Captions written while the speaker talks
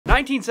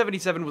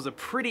1977 was a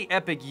pretty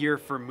epic year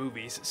for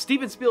movies.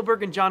 Steven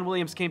Spielberg and John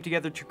Williams came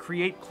together to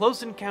create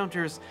Close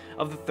Encounters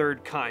of the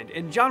Third Kind,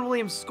 and John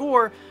Williams'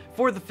 score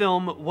for the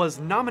film was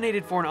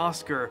nominated for an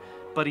Oscar,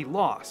 but he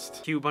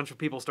lost. Cue a bunch of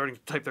people starting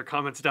to type their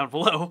comments down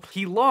below.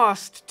 He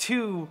lost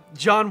to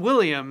John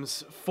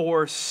Williams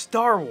for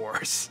Star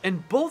Wars.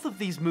 And both of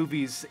these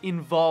movies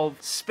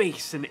involve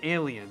space and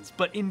aliens,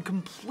 but in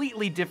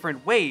completely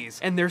different ways,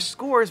 and their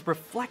scores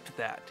reflect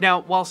that.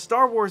 Now, while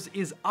Star Wars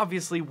is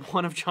obviously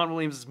one of John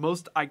Williams'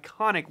 most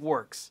iconic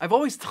works, I've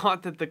always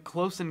thought that the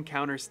Close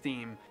Encounters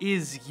theme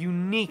is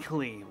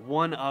uniquely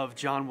one of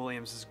John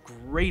Williams'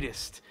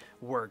 greatest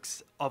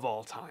works of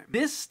all time.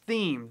 This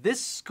theme, this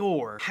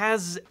score,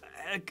 has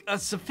a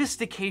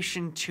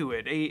sophistication to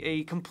it,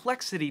 a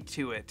complexity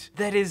to it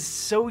that is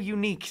so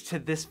unique to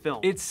this film.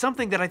 It's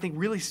something that I think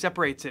really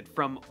separates it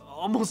from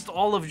almost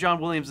all of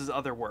John Williams'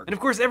 other work. And of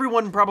course,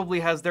 everyone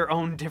probably has their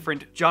own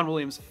different John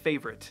Williams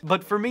favorite.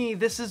 But for me,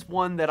 this is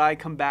one that I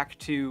come back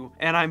to,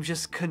 and I'm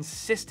just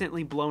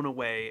consistently blown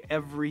away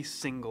every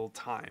single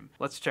time.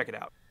 Let's check it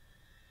out.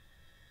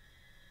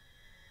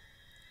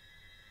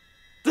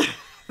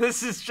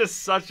 This is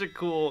just such a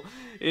cool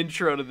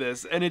intro to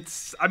this, and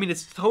I mean,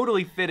 it's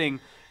totally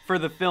fitting for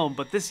the film,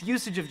 but this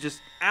usage of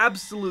just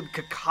absolute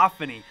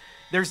cacophony,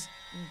 there's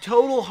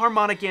total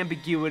harmonic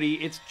ambiguity,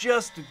 it's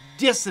just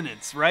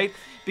dissonance, right?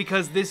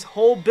 Because this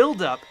whole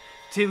build-up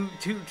to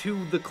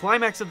the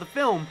climax of the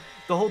film,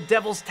 the whole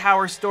Devil's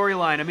Tower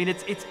storyline, I mean,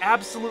 it's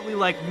absolutely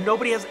like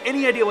nobody has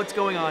any idea what's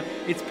going on,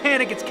 it's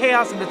panic, it's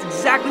chaos, and that's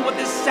exactly what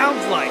this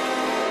sounds like.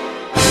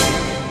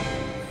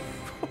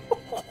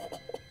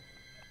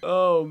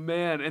 Oh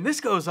man, and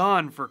this goes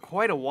on for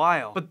quite a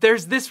while. But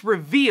there's this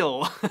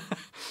reveal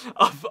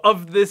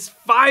of this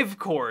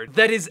 5-chord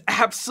that is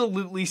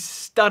absolutely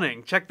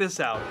stunning. Check this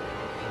out.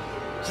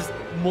 Just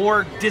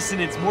more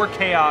dissonance, more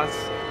chaos.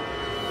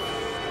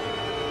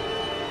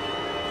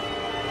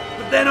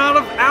 But then out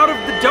of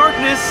the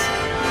darkness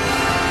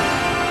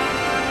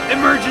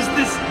emerges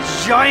this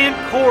giant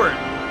chord.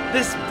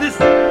 This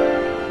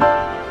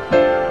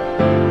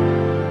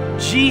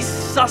G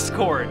sus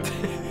chord.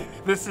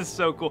 This is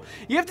so cool.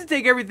 You have to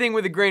take everything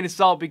with a grain of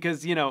salt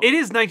because, you know, it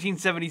is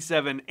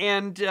 1977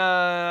 and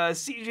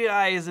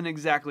CGI isn't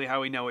exactly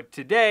how we know it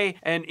today.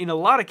 And in a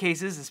lot of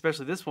cases,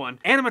 especially this one,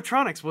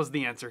 animatronics was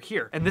the answer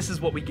here. And this is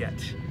what we get.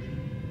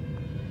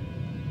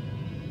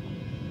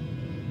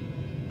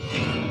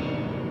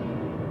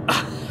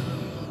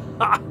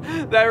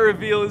 That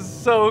reveal is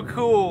so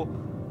cool.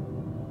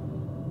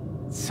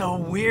 So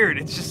weird.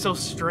 It's just so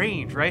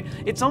strange, right?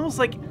 It's almost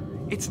like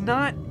it's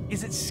not...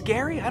 Is it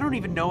scary? I don't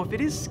even know if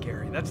it is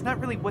scary. That's not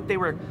really what they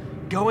were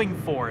going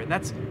for, and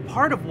that's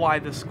part of why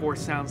the score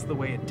sounds the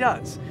way it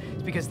does.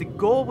 It's because the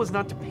goal was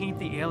not to paint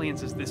the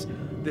aliens as this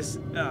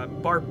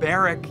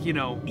barbaric, you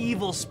know,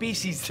 evil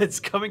species that's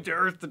coming to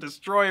Earth to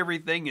destroy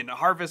everything and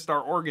harvest our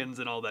organs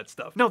and all that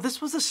stuff. No,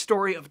 this was a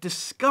story of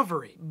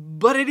discovery,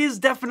 but it is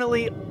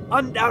definitely,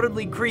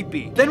 undoubtedly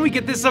creepy. Then we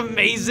get this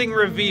amazing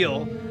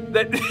reveal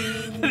that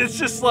it's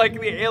just like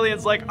the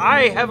alien's like,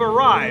 I have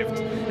arrived,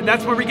 and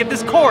that's where we get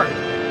this chord.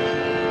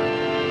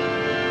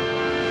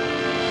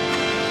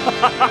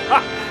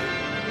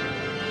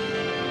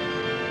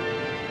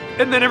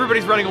 And then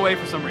everybody's running away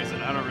for some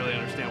reason. I don't really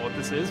understand what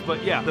this is,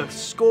 but yeah. The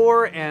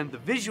score and the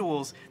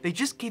visuals, they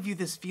just give you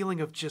this feeling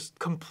of just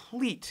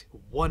complete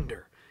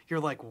wonder.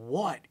 You're like,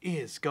 what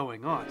is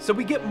going on? So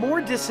we get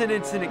more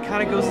dissonance and it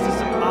kind of goes to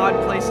some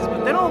odd places,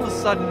 but then all of a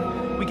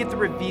sudden, we get the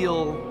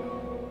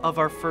reveal of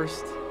our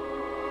first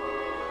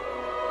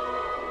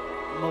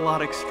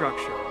melodic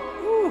structure.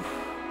 Oof.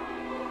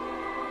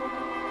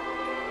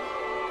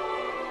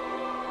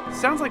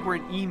 Sounds like we're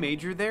in E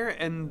major there,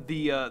 and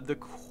the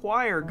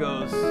choir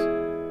goes,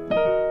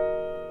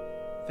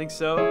 I think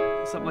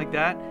so, something like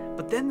that.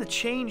 But then the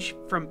change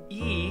from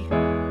E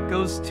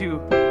goes to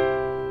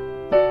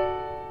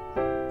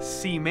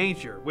C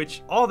major,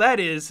 which all that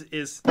is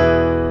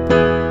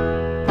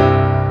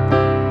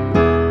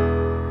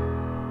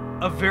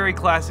a very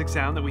classic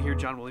sound that we hear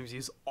John Williams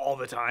use all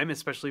the time,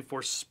 especially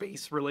for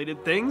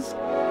space-related things.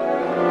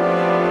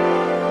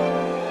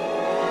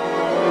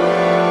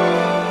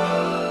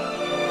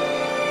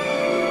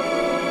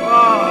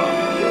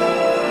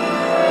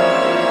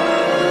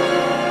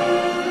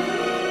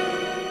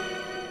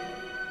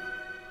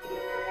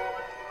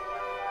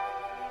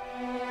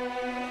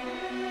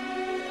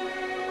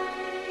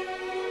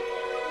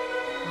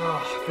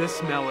 Oh,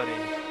 this melody.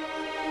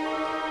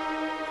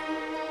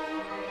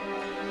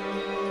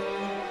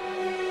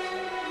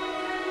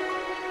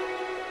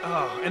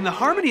 Oh, and the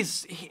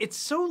harmonies, it's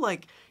so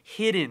like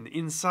hidden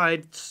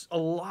inside a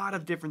lot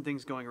of different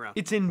things going around.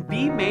 It's in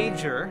B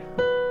major,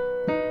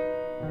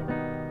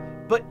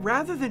 but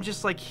rather than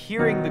just like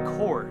hearing the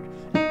chord,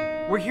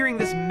 we're hearing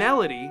this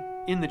melody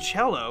in the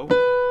cello,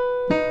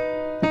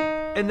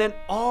 and then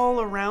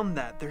all around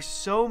that, there's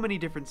so many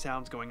different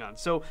sounds going on.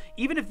 So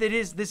even if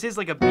this is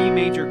like a B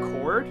major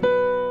chord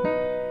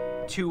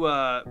to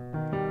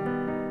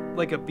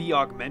like a B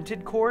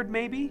augmented chord,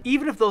 maybe?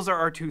 Even if those are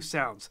our two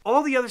sounds.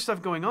 All the other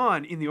stuff going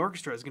on in the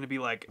orchestra is gonna be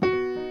like...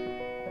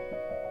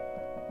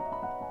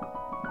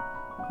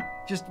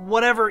 just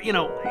whatever, you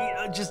know,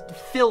 just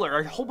filler,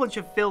 a whole bunch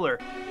of filler.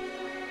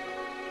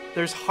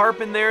 There's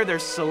harp in there,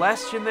 there's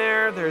Celeste in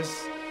there, there's...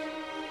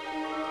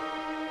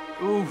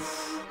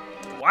 Oof.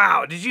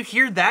 Wow, did you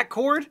hear that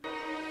chord?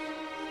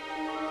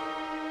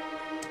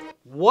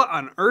 What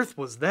on earth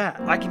was that?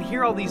 I can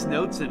hear all these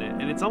notes in it,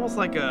 and it's almost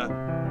like a,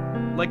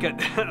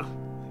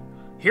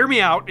 hear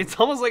me out. It's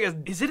almost like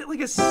is it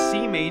like a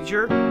C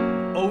major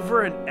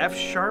over an F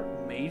sharp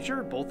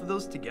major? Both of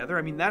those together?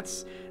 I mean,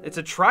 it's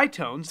a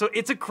tritone, so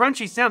it's a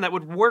crunchy sound that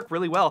would work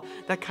really well.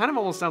 That kind of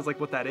almost sounds like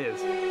what that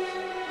is.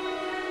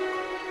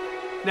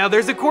 Now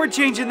there's a chord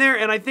change in there,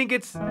 and I think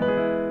it's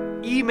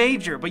E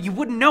major, but you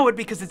wouldn't know it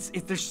because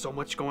there's so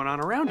much going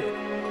on around it.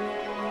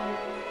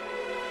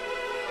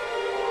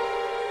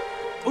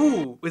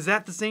 Ooh, is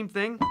that the same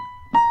thing?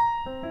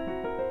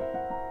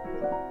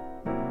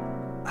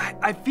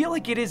 I feel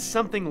like it is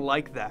something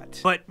like that.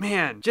 But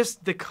man,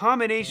 just the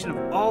combination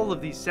of all of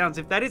these sounds,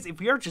 if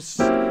we are just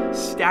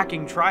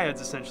stacking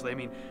triads essentially, I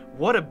mean,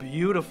 what a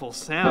beautiful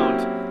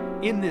sound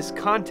in this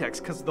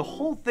context, because the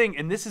whole thing,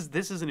 and this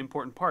is an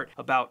important part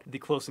about the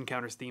Close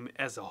Encounters theme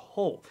as a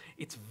whole,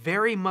 it's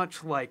very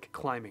much like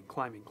climbing,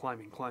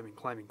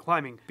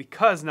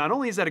 because not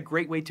only is that a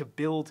great way to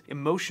build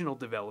emotional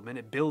development,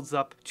 it builds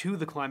up to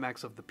the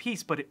climax of the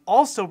piece, but it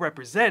also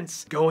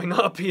represents going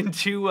up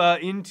into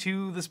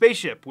the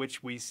spaceship,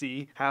 which we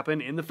see happen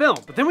in the film.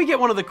 But then we get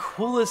one of the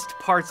coolest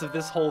parts of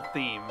this whole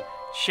theme.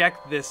 Check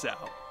this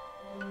out.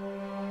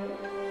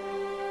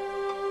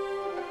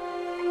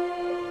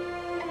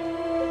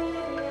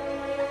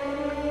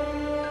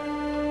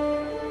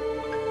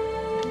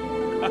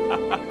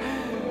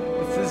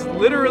 This is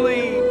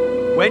literally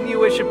When You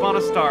Wish Upon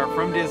a Star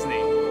from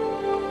Disney.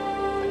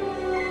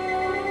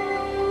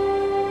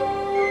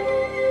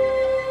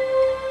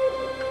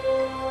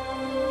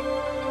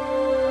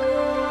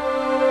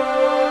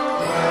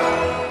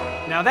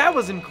 Now that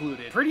was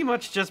included pretty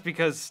much just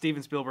because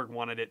Steven Spielberg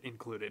wanted it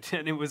included.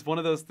 And it was one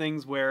of those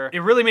things where it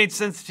really made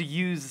sense to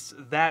use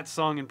that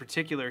song in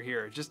particular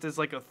here, just as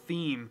like a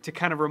theme to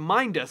kind of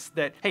remind us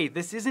that, hey,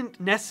 this isn't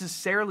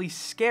necessarily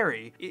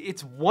scary.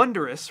 It's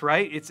wondrous,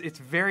 right? It's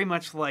very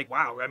much like,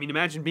 wow, I mean,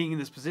 imagine being in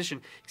this position,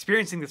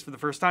 experiencing this for the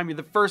first time. You're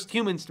the first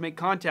humans to make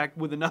contact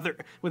with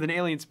an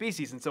alien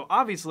species. And so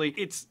obviously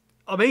it's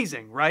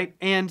amazing, right?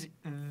 And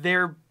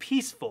they're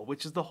peaceful,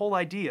 which is the whole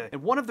idea.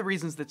 And one of the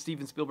reasons that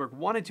Steven Spielberg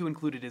wanted to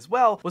include it as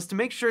well was to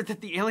make sure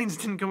that the aliens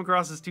didn't come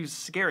across as too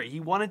scary.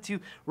 He wanted to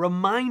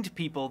remind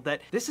people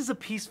that this is a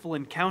peaceful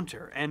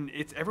encounter, and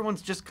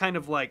everyone's just kind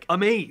of like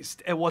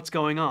amazed at what's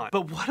going on.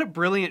 But what a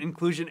brilliant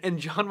inclusion, and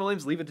John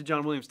Williams, leave it to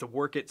John Williams to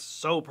work it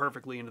so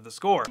perfectly into the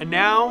score. And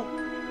now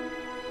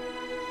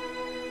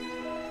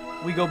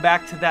we go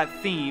back to that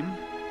theme,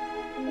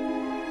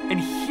 and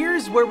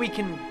here's where we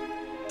can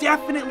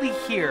definitely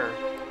hear.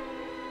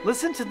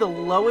 Listen to the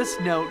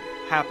lowest note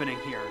happening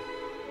here.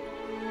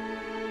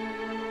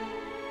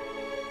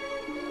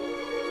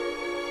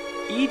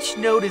 Each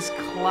note is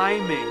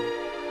climbing.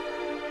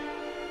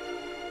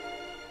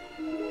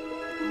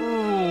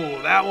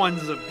 Ooh, that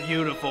one's a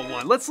beautiful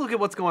one. Let's look at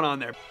what's going on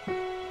there.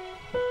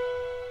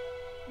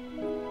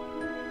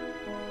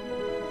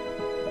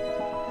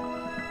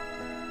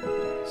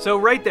 So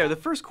right there, the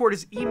first chord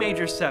is E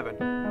major 7.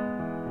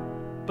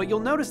 But you'll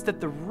notice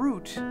that the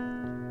root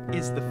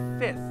is the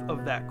 5th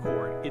of that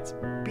chord. It's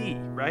B,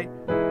 right?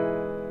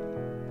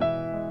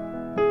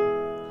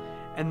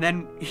 And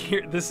then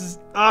here, it's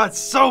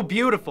so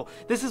beautiful.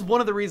 This is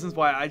one of the reasons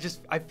why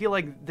I feel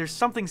like there's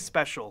something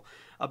special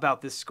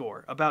about this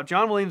score, about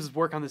John Williams'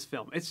 work on this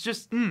film. It's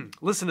just,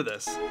 listen to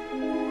this.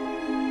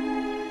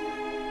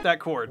 That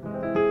chord.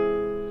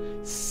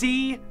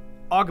 C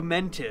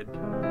augmented.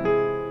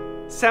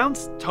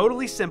 Sounds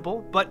totally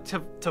simple, but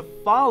to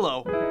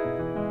follow,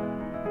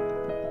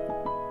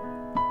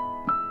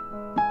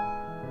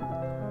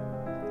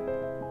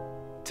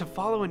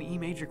 an E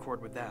major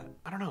chord with that,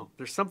 I don't know,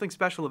 there's something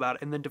special about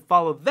it. And then to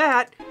follow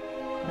that,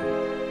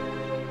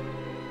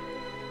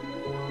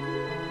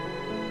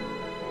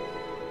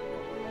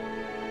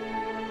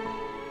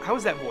 how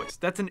is that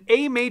voiced? That's an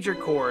A major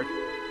chord.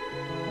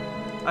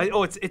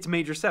 It's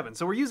major 7.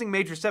 So we're using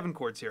major 7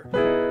 chords here.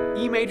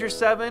 E major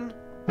 7,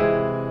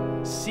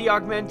 C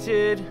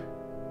augmented,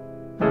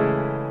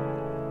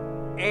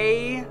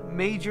 A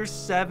major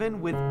 7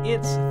 with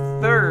its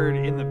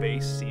 3rd in the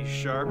bass, C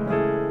sharp.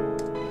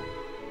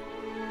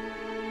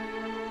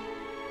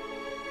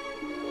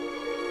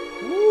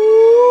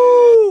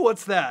 Woo!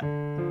 What's that?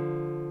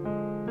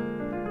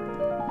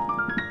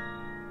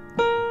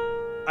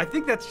 I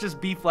think that's just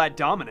B flat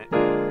dominant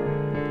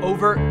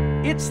over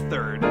its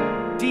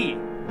 3rd, D.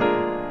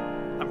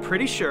 I'm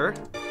pretty sure.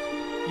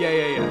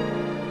 Yeah.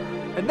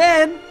 And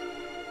then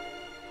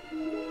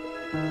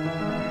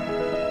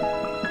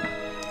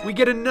we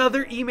get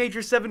another E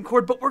major 7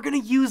 chord, but we're gonna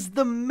use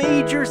the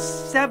major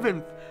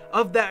 7th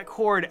of that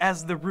chord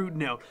as the root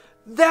note.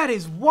 That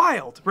is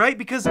wild, right?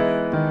 Because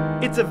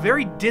it's a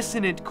very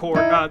dissonant chord,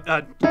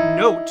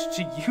 note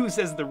to use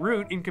as the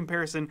root in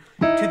comparison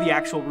to the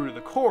actual root of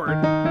the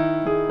chord.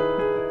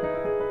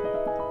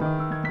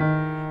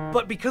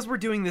 But because we're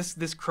doing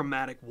this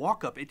chromatic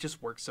walk-up, it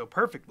just works so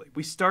perfectly.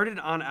 We started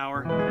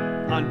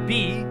on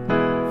B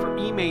for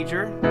E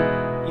major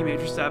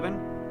 7,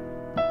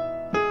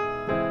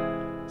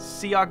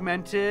 C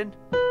augmented,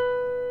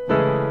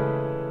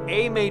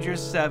 A major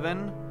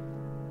 7,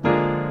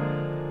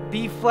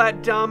 B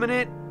flat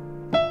dominant,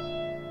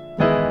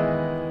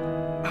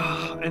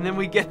 and then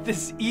we get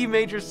this E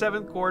major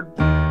 7th chord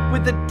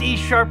with the D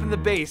sharp in the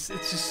bass.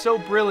 It's just so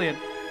brilliant.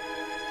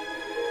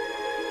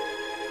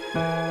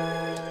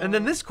 And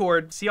then this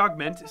chord, C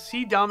augment,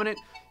 C dominant,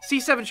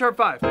 C7 sharp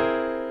 5.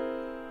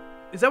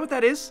 Is that what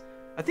that is?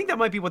 I think that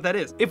might be what that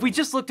is. If we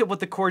just looked at what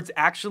the chords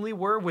actually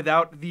were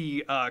without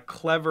the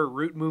clever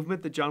root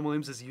movement that John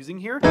Williams is using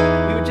here,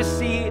 we would just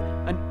see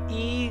an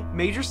E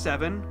major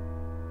 7.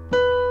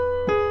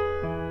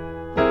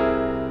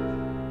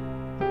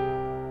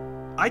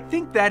 I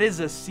think that is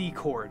a C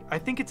chord. I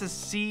think it's a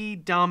C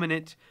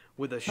dominant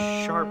with a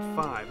sharp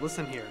 5.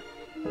 Listen here.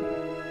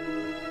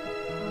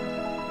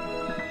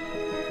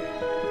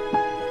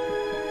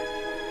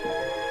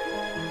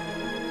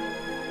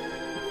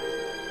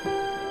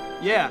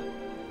 Yeah,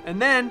 and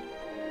then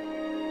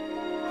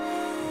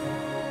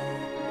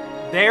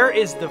there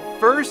is the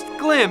first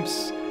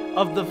glimpse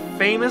of the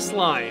famous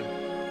line.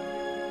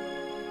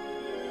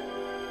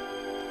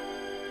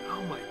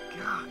 Oh my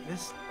God,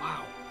 this,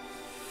 wow.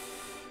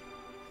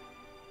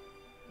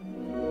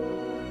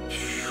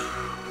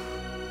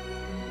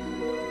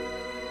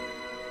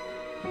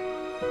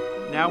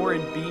 Now we're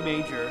in B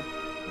major.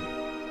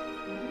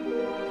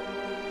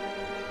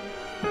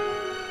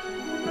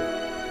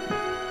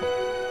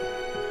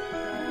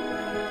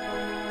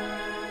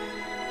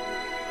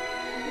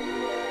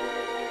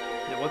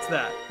 What's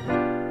that?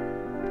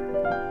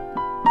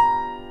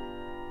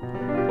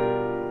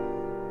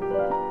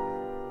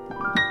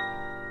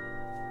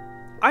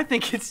 I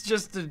think it's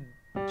just a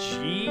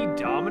G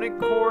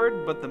dominant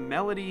chord, but the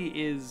melody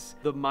is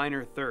the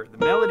minor third. The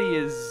melody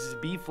is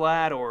B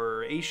flat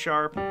or A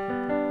sharp.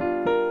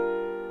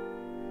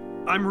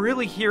 I'm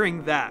really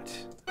hearing that.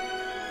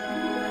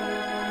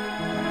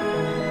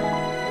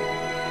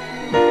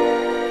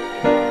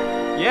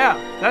 Yeah,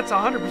 that's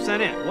 100%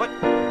 it. What?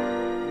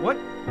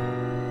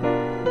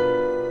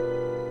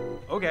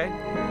 Okay.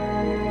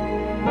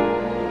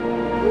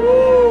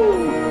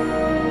 Woo!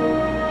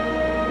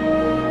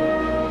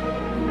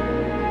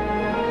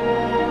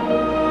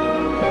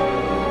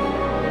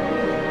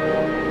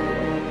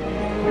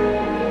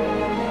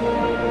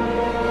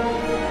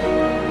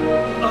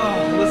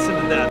 Oh, listen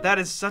to that. That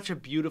is such a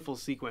beautiful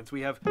sequence.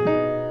 We have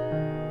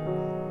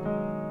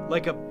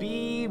like a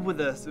B with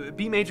a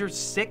B major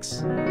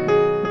 6.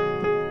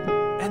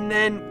 And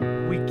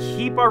then we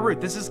keep our root.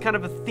 This is kind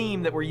of a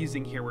theme that we're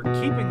using here. We're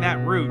keeping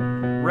that root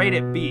right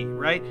at B,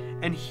 right?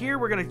 And here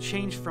we're gonna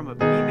change from a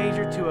B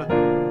major to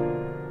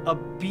a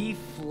B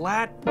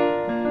flat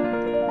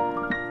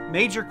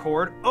major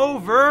chord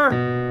over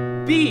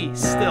B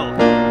still.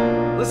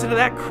 Listen to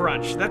that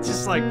crunch. That's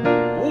just like,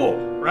 whoa,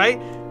 right?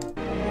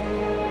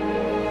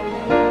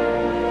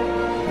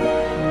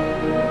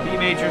 B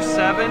major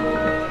 7.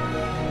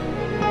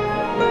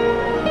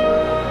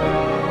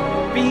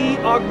 B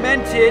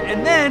augmented,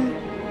 and then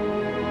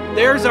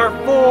there's our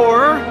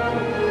 4.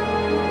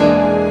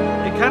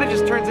 It kind of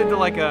just turns into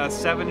like a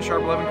 7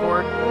 sharp 11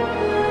 chord.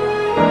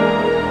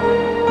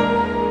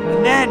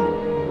 And then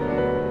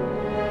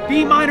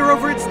B minor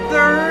over its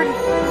 3rd,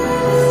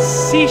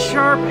 C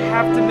sharp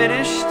half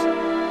diminished.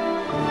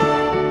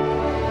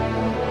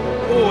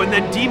 Oh, and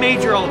then D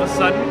major all of a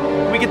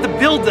sudden. We get the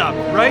build up,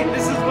 right?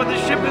 This is when the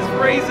ship is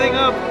raising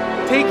up,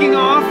 taking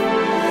off.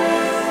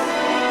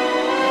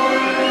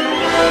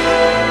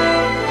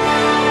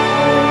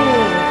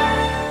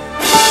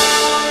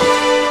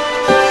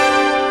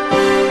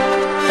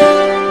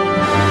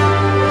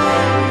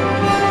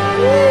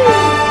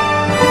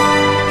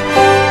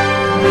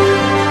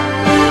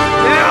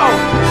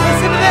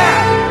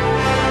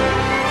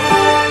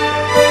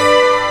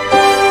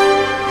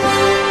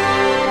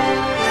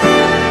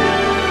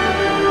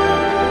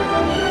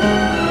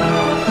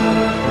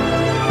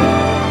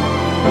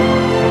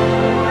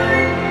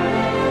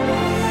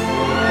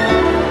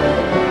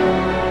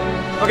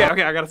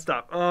 Okay, I gotta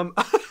stop.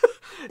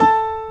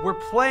 We're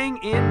playing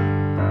in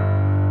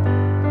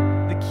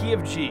the key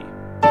of G,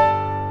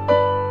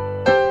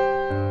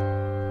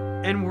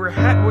 and we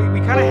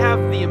kind of have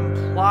the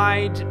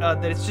implied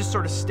that it's just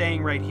sort of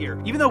staying right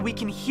here, even though we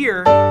can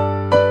hear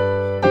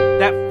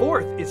that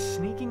 4th is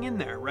sneaking in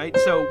there, right?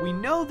 So we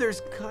know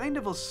there's kind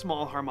of a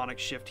small harmonic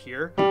shift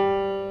here,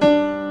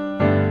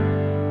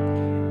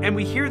 and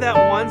we hear that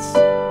once,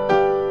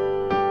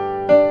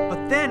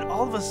 but then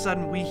all of a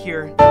sudden we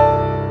hear.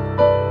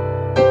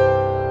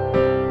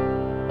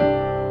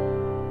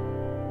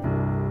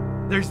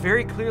 There's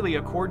very clearly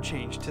a chord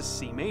change to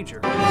C major.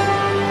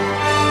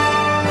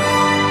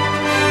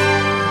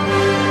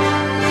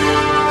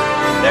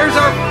 There's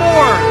our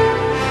 4.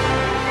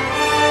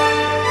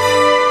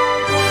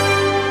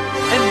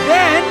 And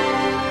then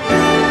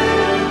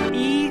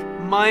E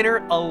minor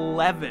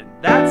 11.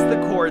 That's the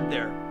chord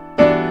there.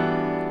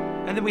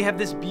 And then we have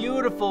this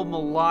beautiful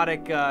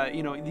melodic,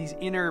 these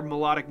inner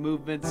melodic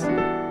movements.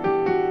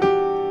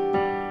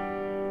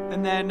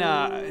 And then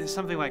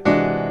something like,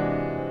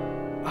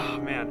 oh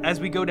man, as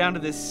we go down to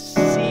this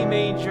C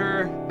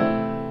major,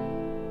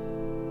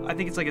 I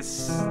think it's like a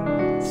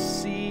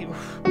C.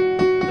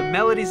 The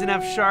melody's in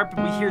F sharp,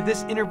 and we hear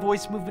this inner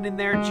voice movement in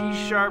there, G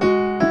sharp.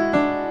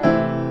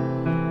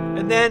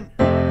 And then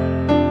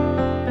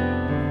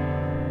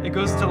it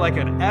goes to like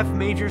an F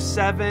major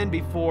 7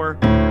 before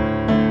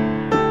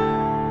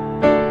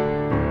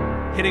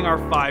hitting our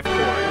 5 chord.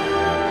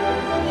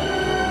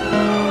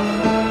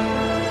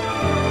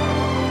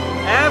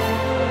 F,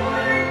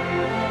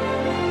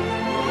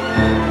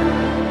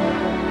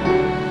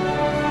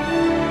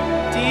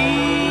 D,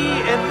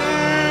 and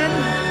then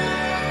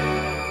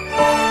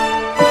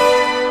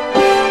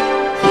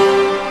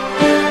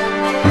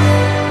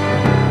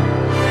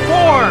 4.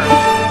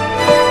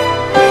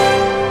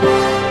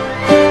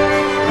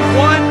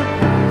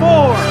 1,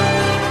 4.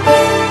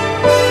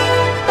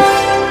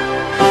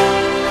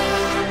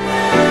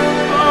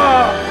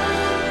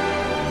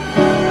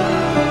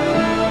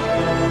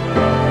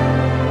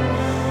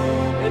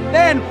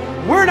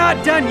 We're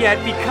not done yet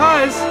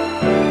because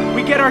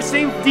we get our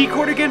same D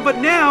chord again, but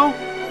now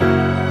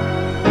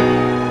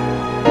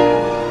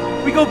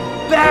we go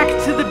back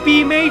to the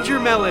B major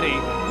melody.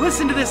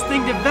 Listen to this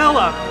thing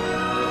develop.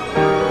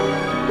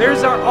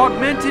 There's our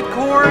augmented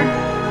chord,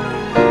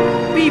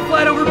 B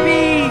flat over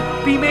B,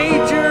 B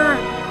major,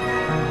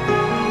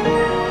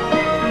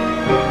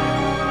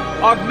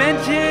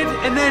 augmented,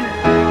 and then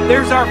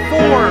there's our 4.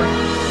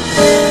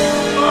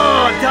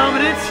 Oh,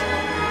 dominant.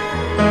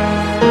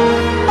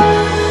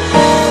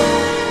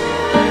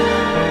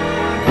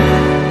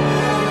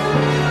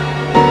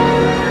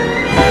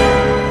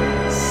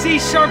 C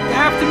sharp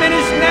half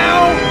diminished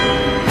now.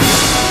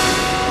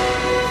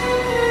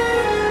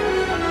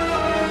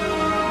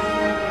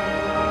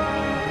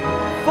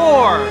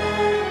 Four.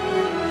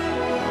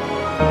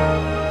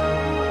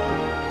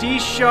 D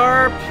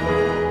sharp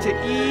to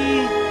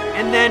E,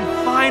 and then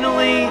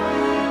finally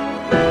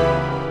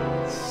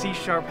C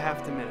sharp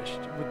half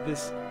diminished with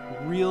this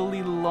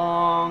really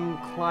long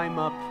climb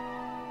up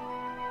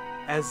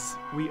as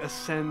we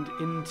ascend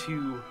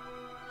into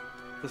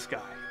the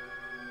sky.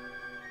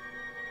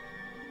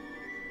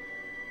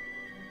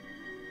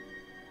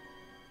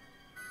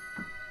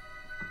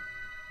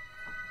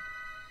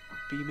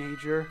 B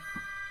major,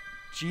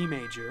 G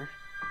major,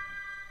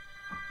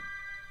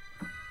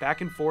 back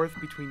and forth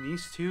between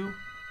these two,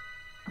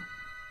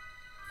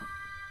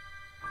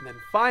 and then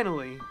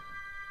finally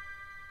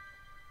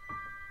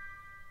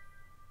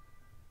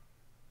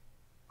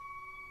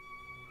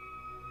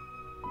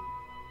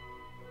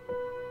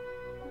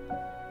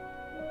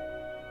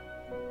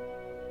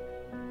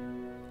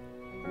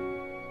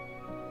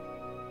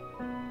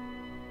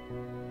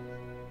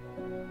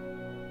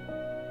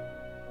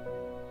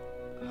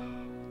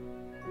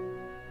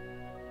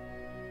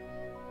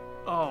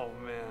oh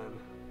man.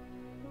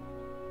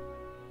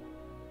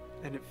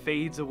 And it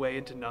fades away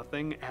into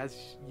nothing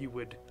as you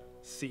would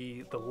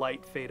see the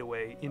light fade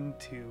away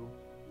into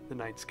the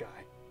night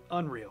sky.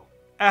 Unreal.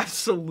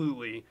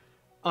 Absolutely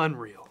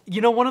unreal.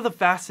 You know, one of the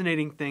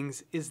fascinating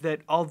things is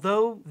that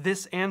although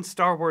this and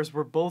Star Wars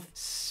were both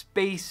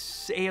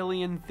space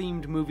alien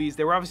themed movies,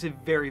 they were obviously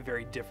very,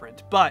 very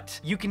different. But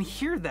you can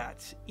hear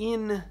that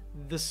in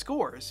the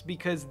scores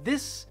because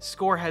this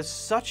score has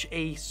such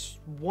a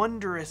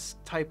wondrous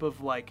type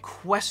of like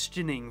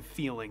questioning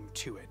feeling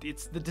to it.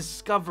 It's the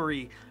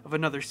discovery of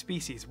another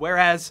species.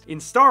 Whereas in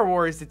Star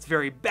Wars, it's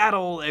very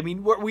battle. I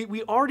mean,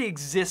 we already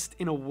exist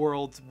in a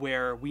world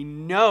where we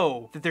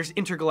know that there's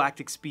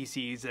intergalactic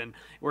species and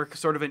we're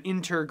sort of an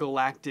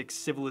intergalactic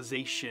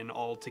civilization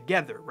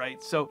altogether,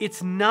 right? So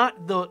it's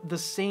not the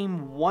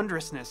same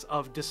wondrousness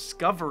of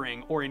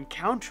discovering or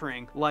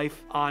encountering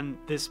life on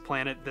this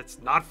planet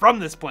that's not from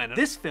this planet.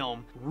 This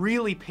film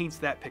really paints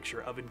that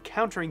picture of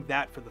encountering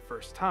that for the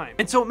first time.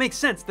 And so it makes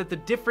sense that the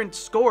different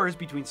scores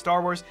between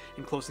Star Wars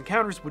and Close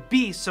Encounters would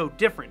be so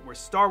different, where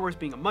Star Wars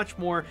being a much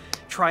more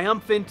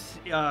triumphant,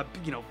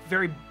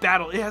 very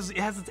battle. It has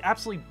its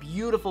absolutely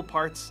beautiful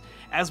parts,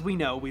 as we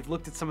know. We've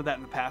looked at some of that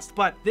in the past.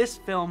 But this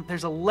film,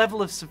 there's a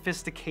level of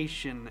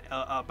sophistication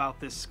about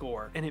this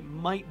score, and it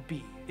might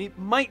be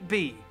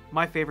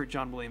my favorite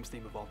John Williams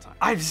theme of all time.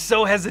 I'm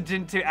so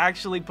hesitant to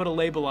actually put a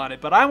label on it,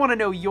 but I want to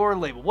know your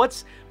label.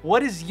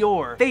 What is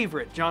your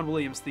favorite John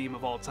Williams theme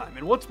of all time?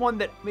 And what's one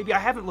that maybe I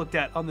haven't looked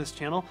at on this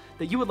channel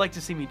that you would like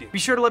to see me do? Be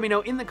sure to let me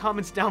know in the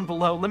comments down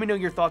below. Let me know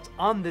your thoughts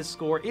on this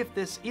score, if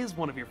this is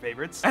one of your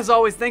favorites. As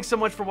always, thanks so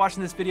much for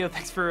watching this video.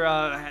 Thanks for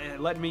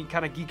letting me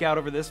kind of geek out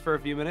over this for a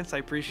few minutes. I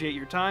appreciate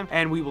your time,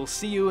 and we will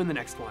see you in the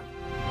next one.